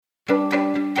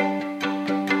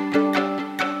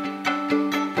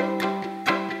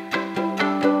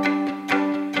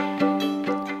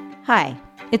Hi,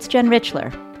 it's Jen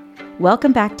Richler.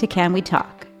 Welcome back to Can We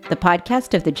Talk, the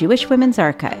podcast of the Jewish Women's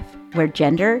Archive, where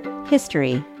gender,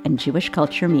 history, and Jewish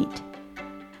culture meet.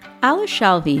 Alice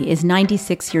Shalvi is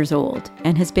 96 years old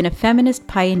and has been a feminist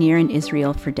pioneer in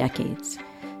Israel for decades.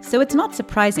 So it's not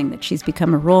surprising that she's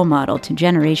become a role model to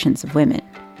generations of women.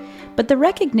 But the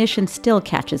recognition still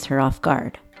catches her off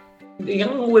guard. The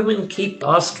young women keep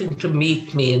asking to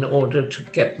meet me in order to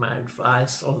get my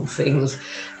advice on things.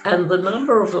 And the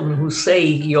number of them who say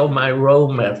you're my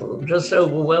role model just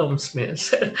overwhelms me.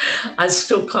 So I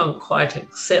still can't quite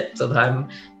accept that I'm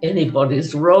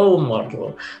anybody's role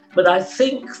model. But I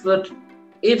think that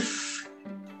if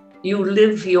you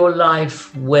live your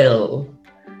life well,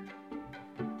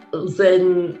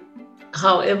 then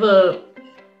however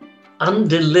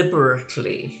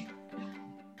undeliberately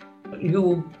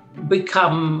you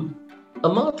become a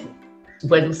model.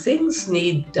 When things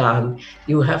need done,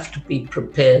 you have to be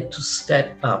prepared to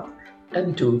step up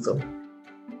and do them.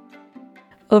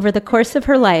 Over the course of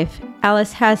her life,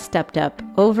 Alice has stepped up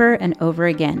over and over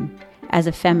again as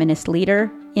a feminist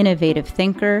leader, innovative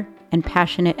thinker, and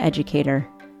passionate educator.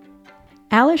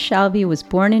 Alice Shalvi was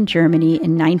born in Germany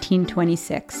in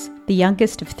 1926, the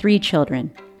youngest of 3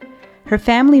 children. Her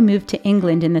family moved to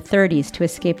England in the 30s to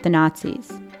escape the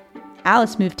Nazis.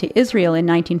 Alice moved to Israel in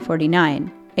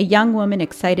 1949, a young woman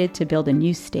excited to build a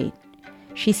new state.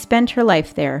 She spent her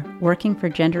life there, working for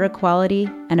gender equality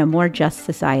and a more just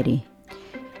society.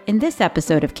 In this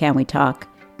episode of Can We Talk,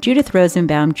 Judith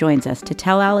Rosenbaum joins us to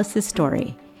tell Alice's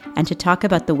story and to talk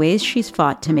about the ways she's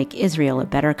fought to make Israel a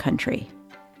better country.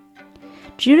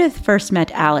 Judith first met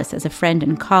Alice as a friend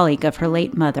and colleague of her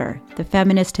late mother, the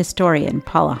feminist historian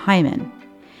Paula Hyman.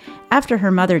 After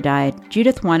her mother died,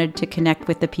 Judith wanted to connect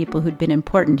with the people who'd been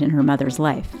important in her mother's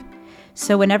life.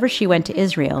 So whenever she went to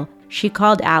Israel, she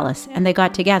called Alice and they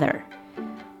got together.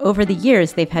 Over the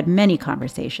years, they've had many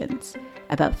conversations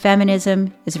about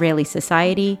feminism, Israeli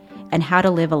society, and how to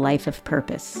live a life of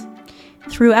purpose.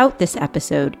 Throughout this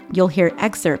episode, you'll hear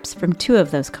excerpts from 2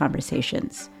 of those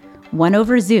conversations, one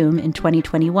over Zoom in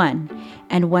 2021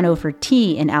 and one over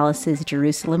tea in Alice's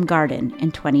Jerusalem garden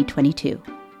in 2022.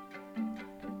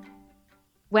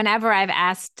 Whenever I've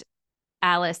asked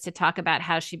Alice to talk about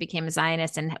how she became a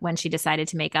Zionist and when she decided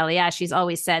to make Aliyah, she's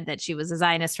always said that she was a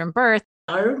Zionist from birth.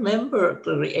 I remember at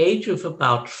the age of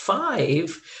about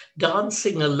 5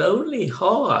 dancing a lonely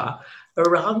horror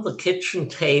around the kitchen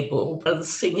table and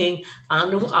singing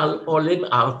Anu al olim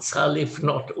arza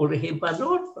lifnot ulehi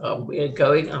banot. We're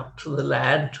going up to the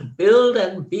land to build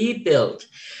and be built.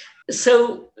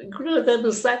 So, there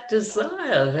was that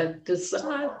desire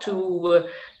to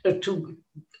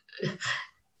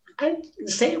I'd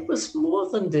say it was more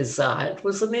than desire, it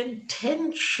was an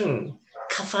intention,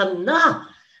 kavanah.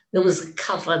 There was a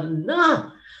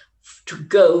kavanah to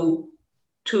go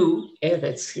to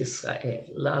Eretz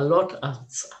Yisrael, la'alot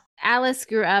arza. Alice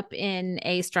grew up in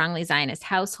a strongly Zionist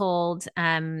household.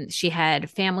 She had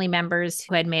family members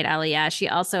who had made Aliyah. She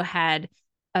also had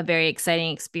a very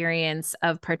exciting experience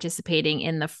of participating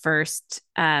in the first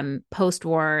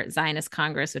post-war Zionist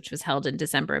Congress, which was held in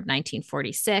December of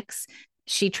 1946.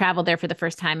 She traveled there for the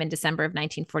first time in December of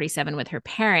 1947 with her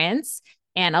parents.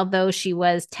 And although she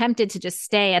was tempted to just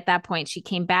stay at that point, she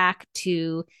came back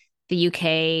to the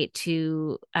UK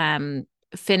to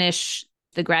finish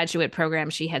the graduate program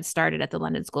she had started at the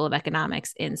London School of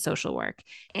Economics in social work.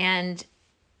 And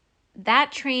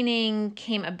that training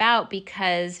came about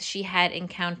because she had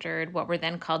encountered what were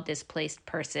then called displaced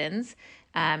persons,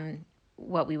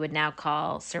 what we would now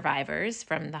call survivors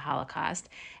from the Holocaust.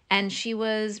 And she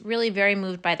was really very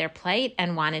moved by their plight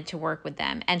and wanted to work with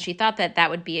them. And she thought that that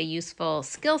would be a useful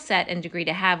skill set and degree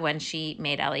to have when she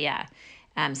made Aliyah.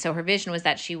 So her vision was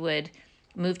that she would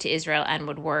move to Israel and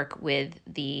would work with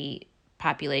the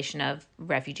population of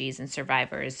refugees and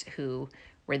survivors who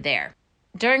were there.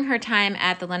 During her time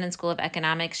at the London School of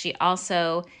Economics, she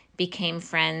also became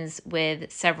friends with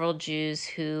several Jews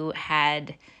who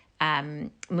had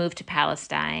moved to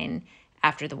Palestine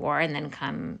after the war and then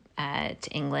come to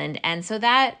England. And so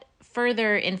that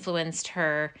further influenced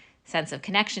her sense of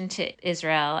connection to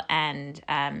Israel and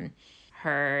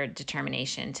her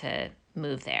determination to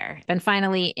move there. And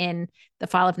finally, in the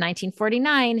fall of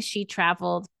 1949, she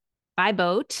traveled by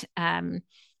boat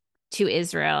to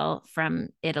Israel from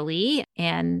Italy,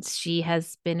 and she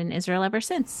has been in Israel ever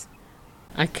since.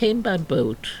 I came by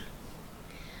boat,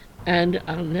 and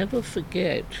I'll never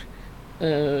forget,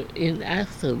 in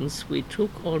Athens, we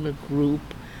took on a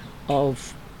group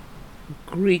of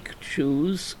Greek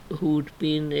Jews who'd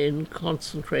been in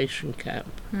concentration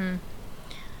camp.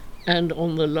 And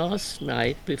on the last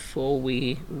night before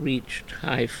we reached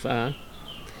Haifa,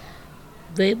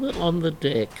 They were on the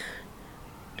deck,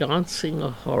 dancing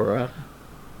a horror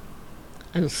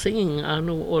and singing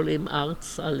Anu Olim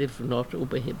Arts Alif Not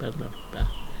Ubehibanata.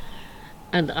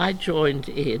 And I joined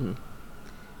in.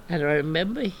 And I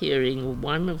remember hearing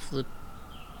one of the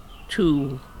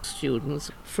two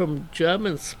students from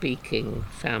German-speaking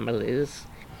families,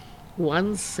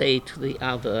 one say to the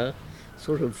other,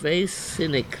 sort of very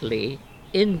cynically,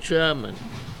 in German,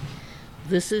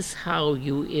 "This is how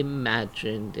you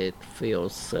imagined it for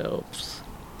yourselves."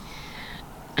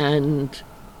 And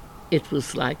it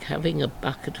was like having a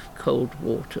bucket of cold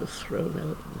water thrown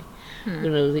over me. You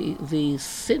know, the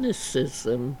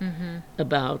cynicism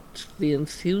about the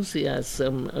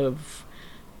enthusiasm of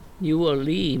New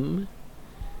Orleans,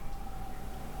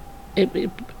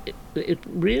 it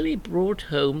really brought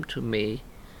home to me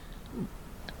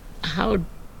how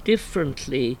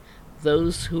differently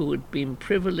those who had been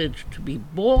privileged to be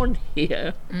born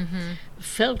here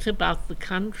felt about the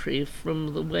country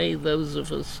from the way those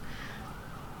of us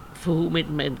for whom it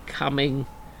meant coming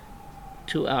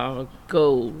to our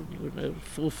goal, you know,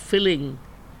 fulfilling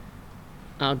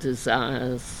our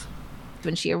desires.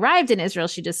 When she arrived in Israel,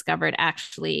 she discovered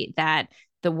actually that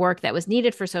the work that was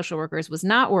needed for social workers was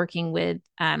not working with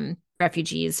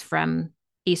refugees from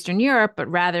Eastern Europe, but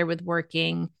rather with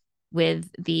working with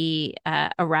the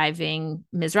arriving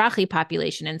Mizrahi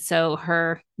population. And so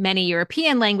her many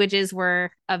European languages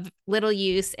were of little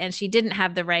use, and she didn't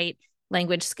have the right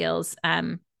language skills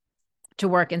to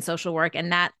work in social work.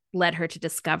 And that led her to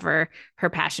discover her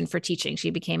passion for teaching. She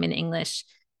became an English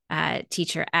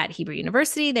teacher at Hebrew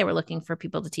University. They were looking for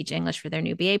people to teach English for their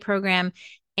new BA program.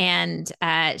 And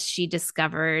she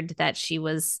discovered that she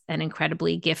was an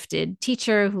incredibly gifted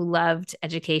teacher who loved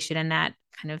education, and that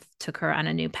kind of took her on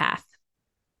a new path.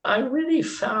 I really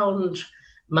found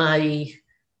my,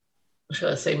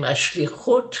 shall I say, my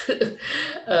shlichut,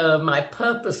 my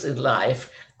purpose in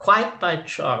life, quite by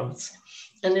chance.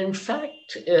 And in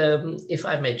fact, if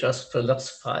I may just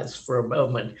philosophize for a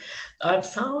moment, I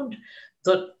found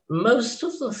that most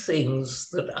of the things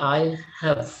that I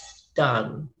have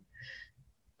done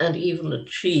and even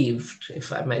achieved,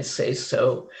 if I may say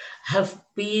so, have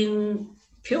been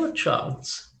pure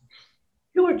chance,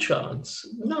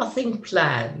 nothing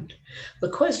planned. The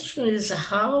question is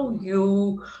how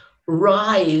you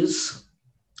rise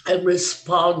and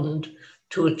respond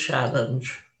to a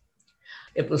challenge.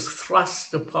 It was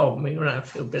thrust upon me, and I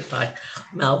feel a bit like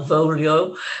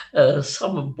Malvolio.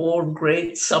 Some are born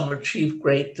great, some achieve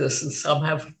greatness, and some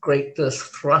have greatness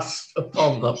thrust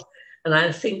upon them. And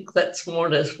I think that's more or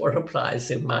less what applies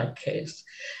in my case.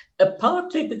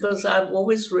 Partly because I'm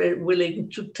always willing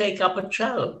to take up a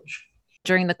challenge.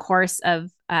 During the course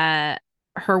of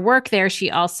her work there,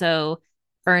 she also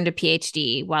earned a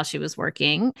PhD while she was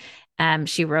working.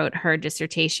 She wrote her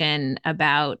dissertation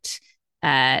about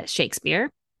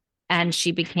Shakespeare, and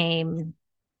she became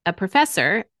a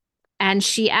professor. And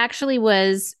she actually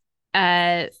was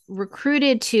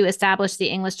recruited to establish the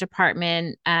English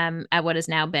department at what is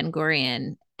now Ben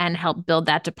Gurion and help build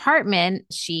that department.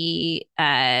 She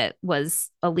was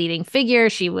a leading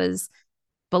figure. She was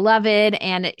beloved.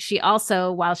 And she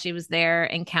also, while she was there,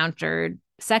 encountered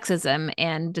sexism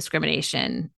and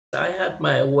discrimination. I had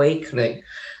my awakening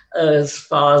as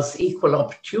far as equal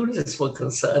opportunities were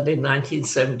concerned in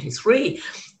 1973,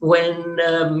 when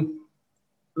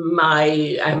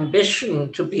my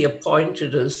ambition to be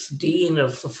appointed as Dean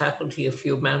of the Faculty of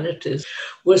Humanities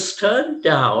was turned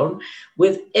down,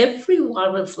 with every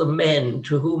one of the men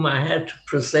to whom I had to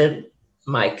present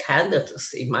my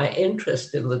candidacy, my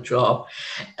interest in the job,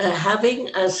 having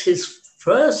as his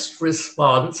first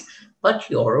response, "But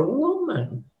you're a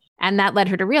woman." And that led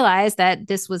her to realize that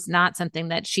this was not something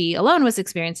that she alone was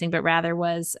experiencing, but rather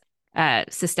was a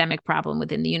systemic problem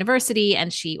within the university.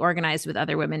 And she organized with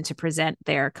other women to present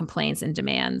their complaints and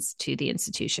demands to the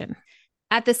institution.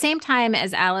 At the same time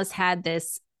as Alice had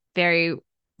this very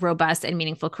robust and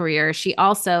meaningful career, she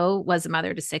also was a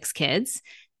mother to 6 kids,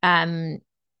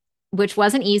 which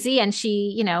wasn't easy. And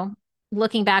she, you know,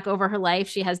 looking back over her life,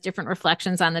 she has different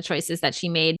reflections on the choices that she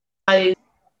made.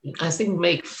 I think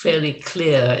make fairly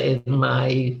clear in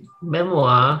my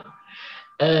memoir,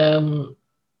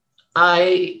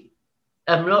 I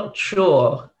am not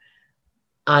sure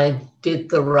I did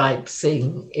the right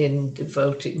thing in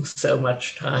devoting so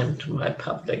much time to my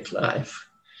public life.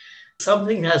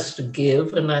 Something has to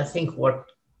give, and I think what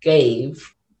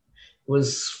gave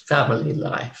was family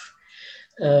life.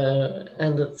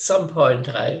 And at some point,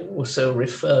 I also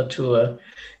refer to a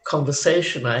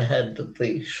conversation I had at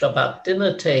the Shabbat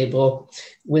dinner table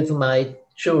with my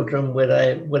children when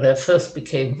I first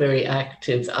became very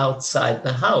active outside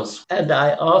the house. And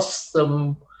I asked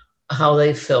them how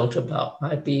they felt about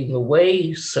my being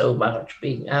away so much,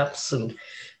 being absent.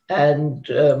 And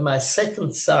my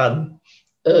second son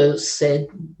said,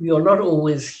 "You're not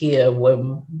always here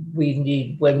when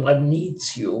one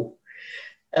needs you."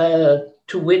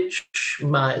 To which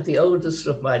the oldest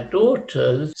of my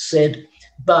daughters said,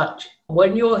 "But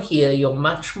when you're here, you're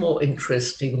much more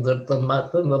interesting than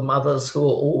the mothers who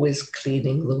are always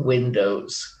cleaning the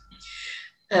windows."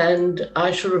 And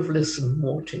I should have listened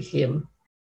more to him.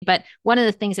 But one of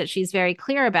the things that she's very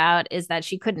clear about is that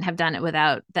she couldn't have done it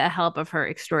without the help of her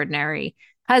extraordinary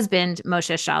husband,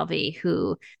 Moshe Shalvi,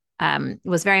 who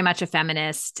was very much a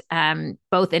feminist,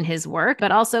 both in his work,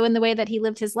 but also in the way that he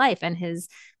lived his life and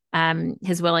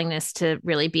his willingness to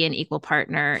really be an equal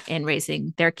partner in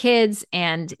raising their kids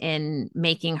and in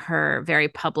making her very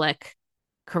public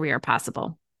career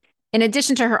possible. In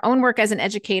addition to her own work as an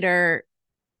educator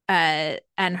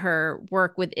and her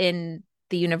work within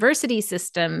the university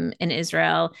system in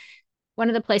Israel, one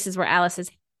of the places where Alice has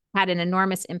had an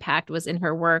enormous impact was in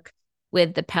her work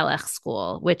with the Pelech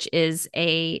School, which is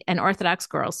an Orthodox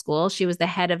girls' school. She was the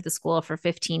head of the school for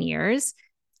 15 years,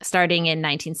 starting in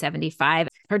 1975.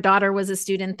 Her daughter was a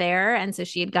student there, and so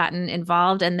she had gotten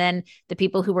involved. And then the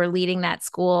people who were leading that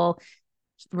school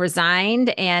resigned,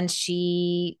 and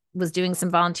she was doing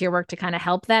some volunteer work to kind of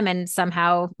help them and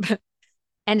somehow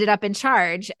ended up in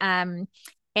charge. And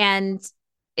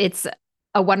it's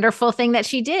a wonderful thing that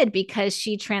she did because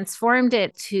she transformed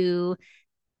it to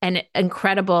an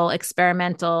incredible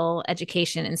experimental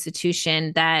education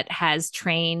institution that has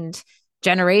trained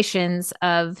generations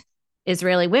of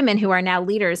Israeli women who are now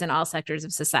leaders in all sectors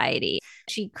of society.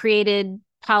 She created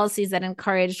policies that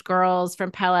encouraged girls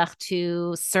from Pelech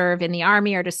to serve in the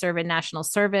army or to serve in national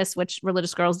service, which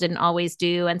religious girls didn't always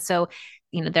do. And so,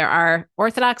 there are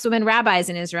Orthodox women rabbis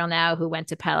in Israel now who went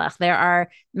to Pelech. There are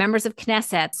members of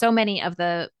Knesset. So many of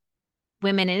the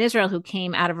women in Israel who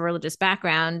came out of a religious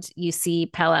background, you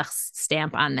see Pelech's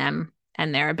stamp on them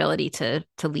and their ability to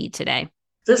lead today.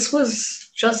 This was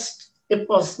just, it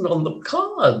wasn't on the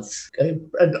cards.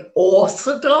 An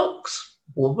Orthodox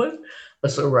woman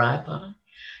as a rabbi,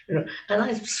 and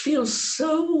I feel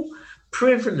so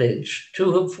privileged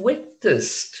to have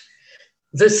witnessed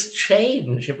this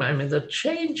change. I mean, the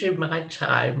change in my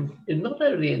time, not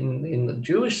only in the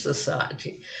Jewish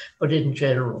society, but in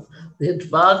general, the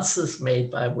advances made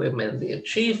by women, the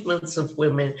achievements of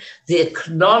women, the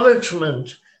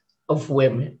acknowledgement of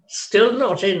women, still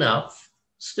not enough,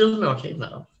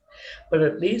 but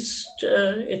at least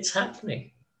it's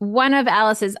happening. One of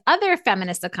Alice's other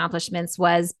feminist accomplishments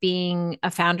was being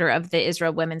a founder of the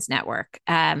Israel Women's Network,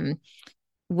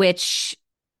 which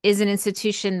is an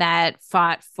institution that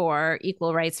fought for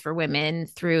equal rights for women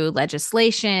through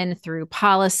legislation, through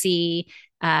policy,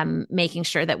 making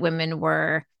sure that women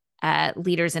were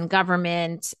leaders in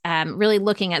government, really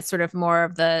looking at sort of more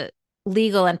of the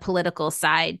legal and political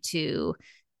side to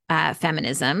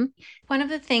feminism. One of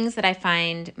the things that I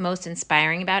find most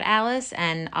inspiring about Alice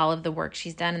and all of the work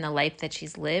she's done and the life that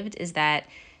she's lived is that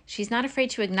she's not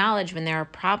afraid to acknowledge when there are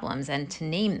problems and to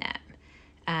name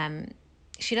them.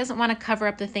 She doesn't want to cover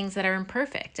up the things that are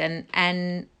imperfect.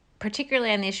 And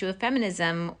particularly on the issue of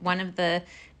feminism, one of the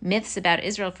myths about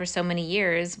Israel for so many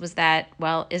years was that,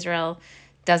 well, Israel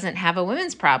doesn't have a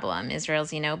women's problem.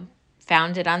 Israel's,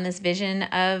 founded on this vision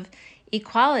of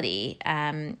equality,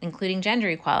 including gender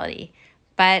equality.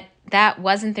 But that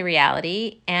wasn't the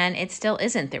reality, and it still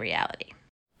isn't the reality.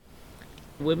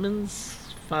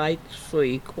 Women's fight for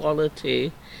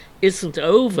equality isn't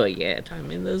over yet. I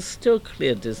mean, there's still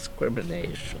clear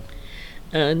discrimination.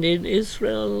 And in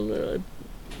Israel,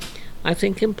 I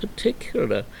think in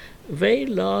particular, very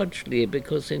largely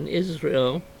because in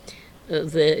Israel,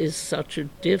 there is such a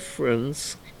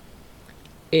difference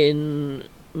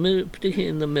particularly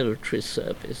in the military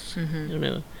service,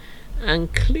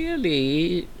 And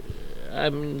clearly,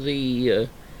 the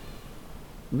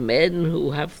men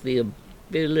who have the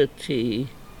ability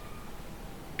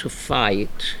to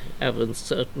fight have a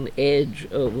certain edge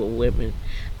over women.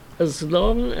 As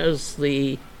long as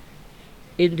the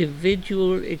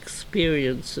individual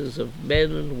experiences of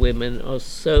men and women are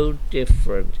so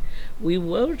different, we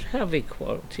won't have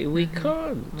equality. We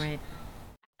can't. Right.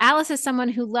 Alice is someone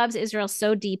who loves Israel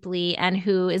so deeply and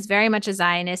who is very much a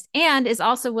Zionist and is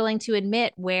also willing to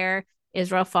admit where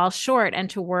Israel falls short and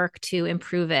to work to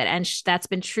improve it. And that's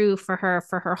been true for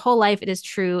her whole life. It is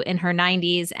true in her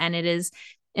 90s, and it is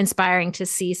inspiring to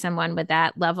see someone with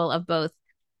that level of both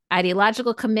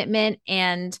ideological commitment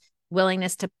and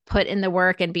willingness to put in the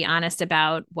work and be honest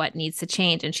about what needs to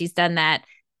change. And she's done that,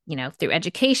 through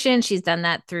education. She's done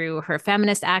that through her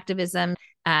feminist activism,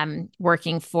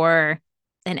 working for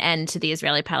an end to the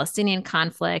Israeli-Palestinian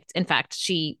conflict. In fact,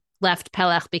 she left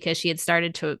Pelech because she had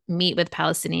started to meet with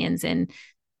Palestinians in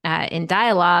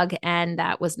dialogue, and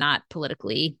that was not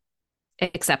politically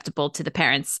acceptable to the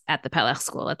parents at the Pelech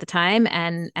school at the time,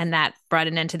 and that brought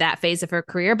an end to that phase of her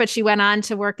career. But she went on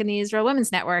to work in the Israel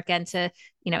Women's Network and to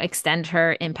extend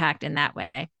her impact in that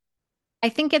way. I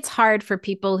think it's hard for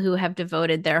people who have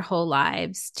devoted their whole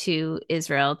lives to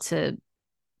Israel to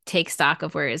take stock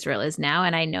of where Israel is now.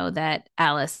 And I know that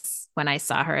Alice, when I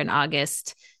saw her in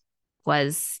August,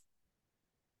 was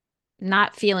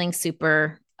not feeling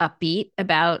super upbeat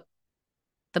about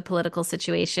the political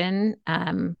situation,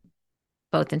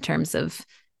 both in terms of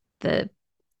the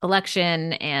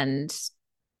election and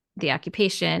the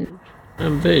occupation.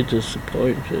 I'm very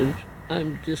disappointed.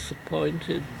 I'm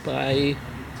disappointed by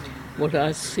what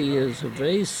I see as a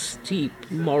very steep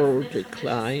moral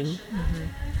decline,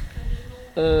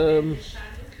 a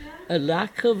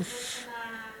lack of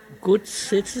good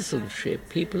citizenship.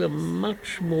 People are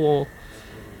much more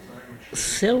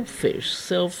selfish,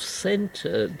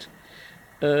 self-centered,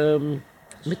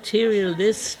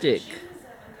 materialistic.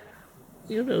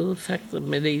 The fact that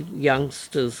many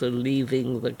youngsters are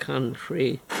leaving the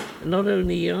country, not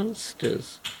only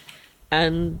youngsters,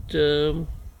 and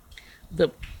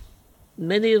that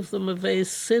many of them are very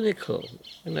cynical.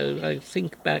 I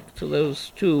think back to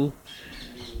those two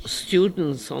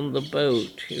students on the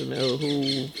boat,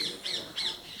 who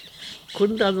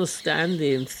couldn't understand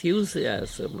the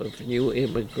enthusiasm of new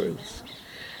immigrants.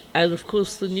 And of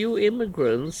course, the new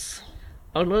immigrants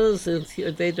are not as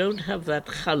they don't have that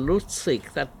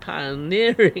chalutzik, that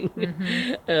pioneering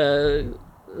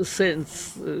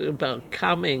sense about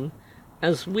coming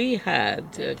as we had,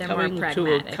 coming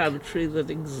to a country that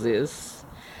exists.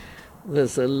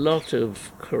 There's a lot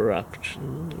of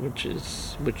corruption, which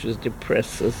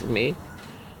depresses me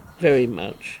very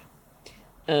much.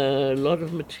 A lot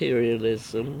of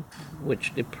materialism,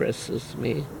 which depresses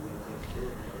me.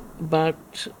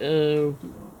 But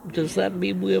does that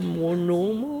mean we're more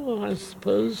normal? I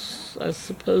suppose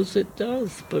it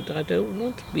does, but I don't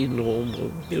want to be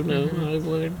normal. I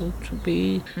want to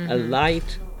be a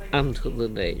light unto the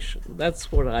nation.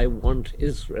 That's what I want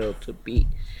Israel to be,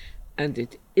 and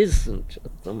it isn't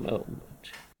at the moment.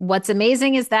 What's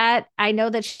amazing is that I know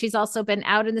that she's also been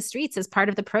out in the streets as part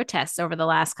of the protests over the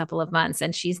last couple of months,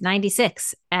 and she's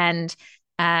 96. And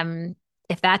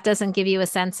if that doesn't give you a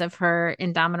sense of her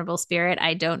indomitable spirit,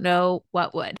 I don't know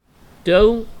what would.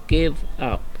 Don't give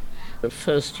up. At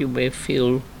first you may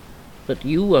feel that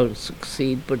you won't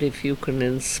succeed, but if you can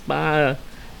inspire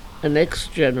a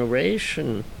next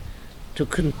generation to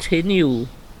continue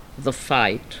the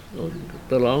fight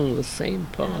along the same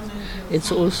path,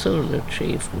 it's also an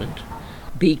achievement.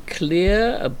 Be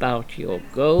clear about your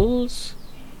goals,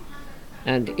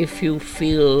 and if you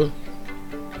feel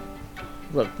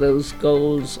that those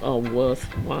goals are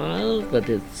worthwhile, that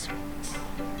it's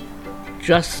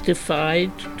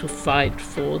justified to fight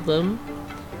for them,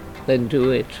 then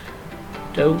do it.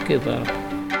 Don't give up.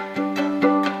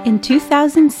 In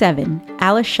 2007,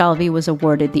 Alice Shalvi was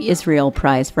awarded the Israel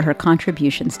Prize for her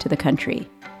contributions to the country.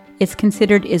 It's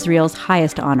considered Israel's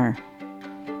highest honor.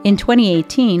 In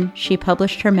 2018, she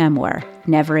published her memoir,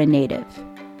 Never a Native.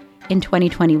 In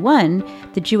 2021,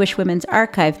 the Jewish Women's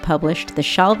Archive published the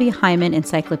Shalvi-Hyman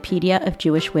Encyclopedia of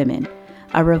Jewish Women,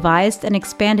 a revised and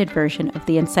expanded version of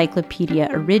the encyclopedia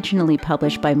originally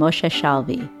published by Moshe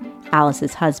Shalvi,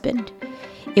 Alice's husband.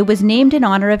 It was named in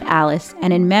honor of Alice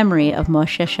and in memory of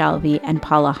Moshe Shalvi and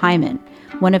Paula Hyman,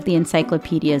 one of the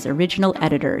encyclopedia's original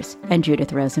editors and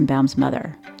Judith Rosenbaum's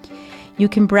mother. You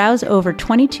can browse over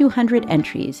 2,200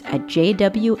 entries at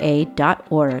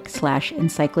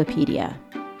jwa.org/encyclopedia.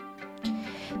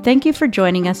 Thank you for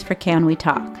joining us for Can We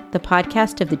Talk, the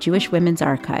podcast of the Jewish Women's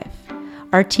Archive.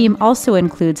 Our team also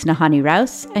includes Nahani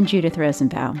Rouse and Judith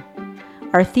Rosenbaum.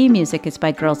 Our theme music is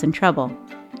by Girls in Trouble.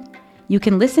 You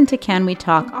can listen to Can We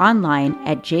Talk online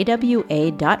at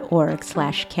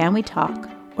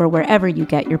jwa.org/canwetalk or wherever you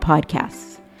get your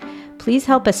podcasts. Please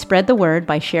help us spread the word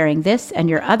by sharing this and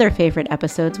your other favorite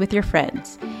episodes with your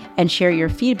friends, and share your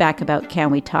feedback about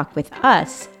Can We Talk with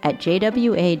us at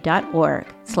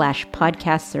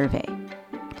jwa.org/podcast survey.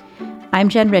 I'm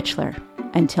Jen Richler.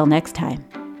 Until next time.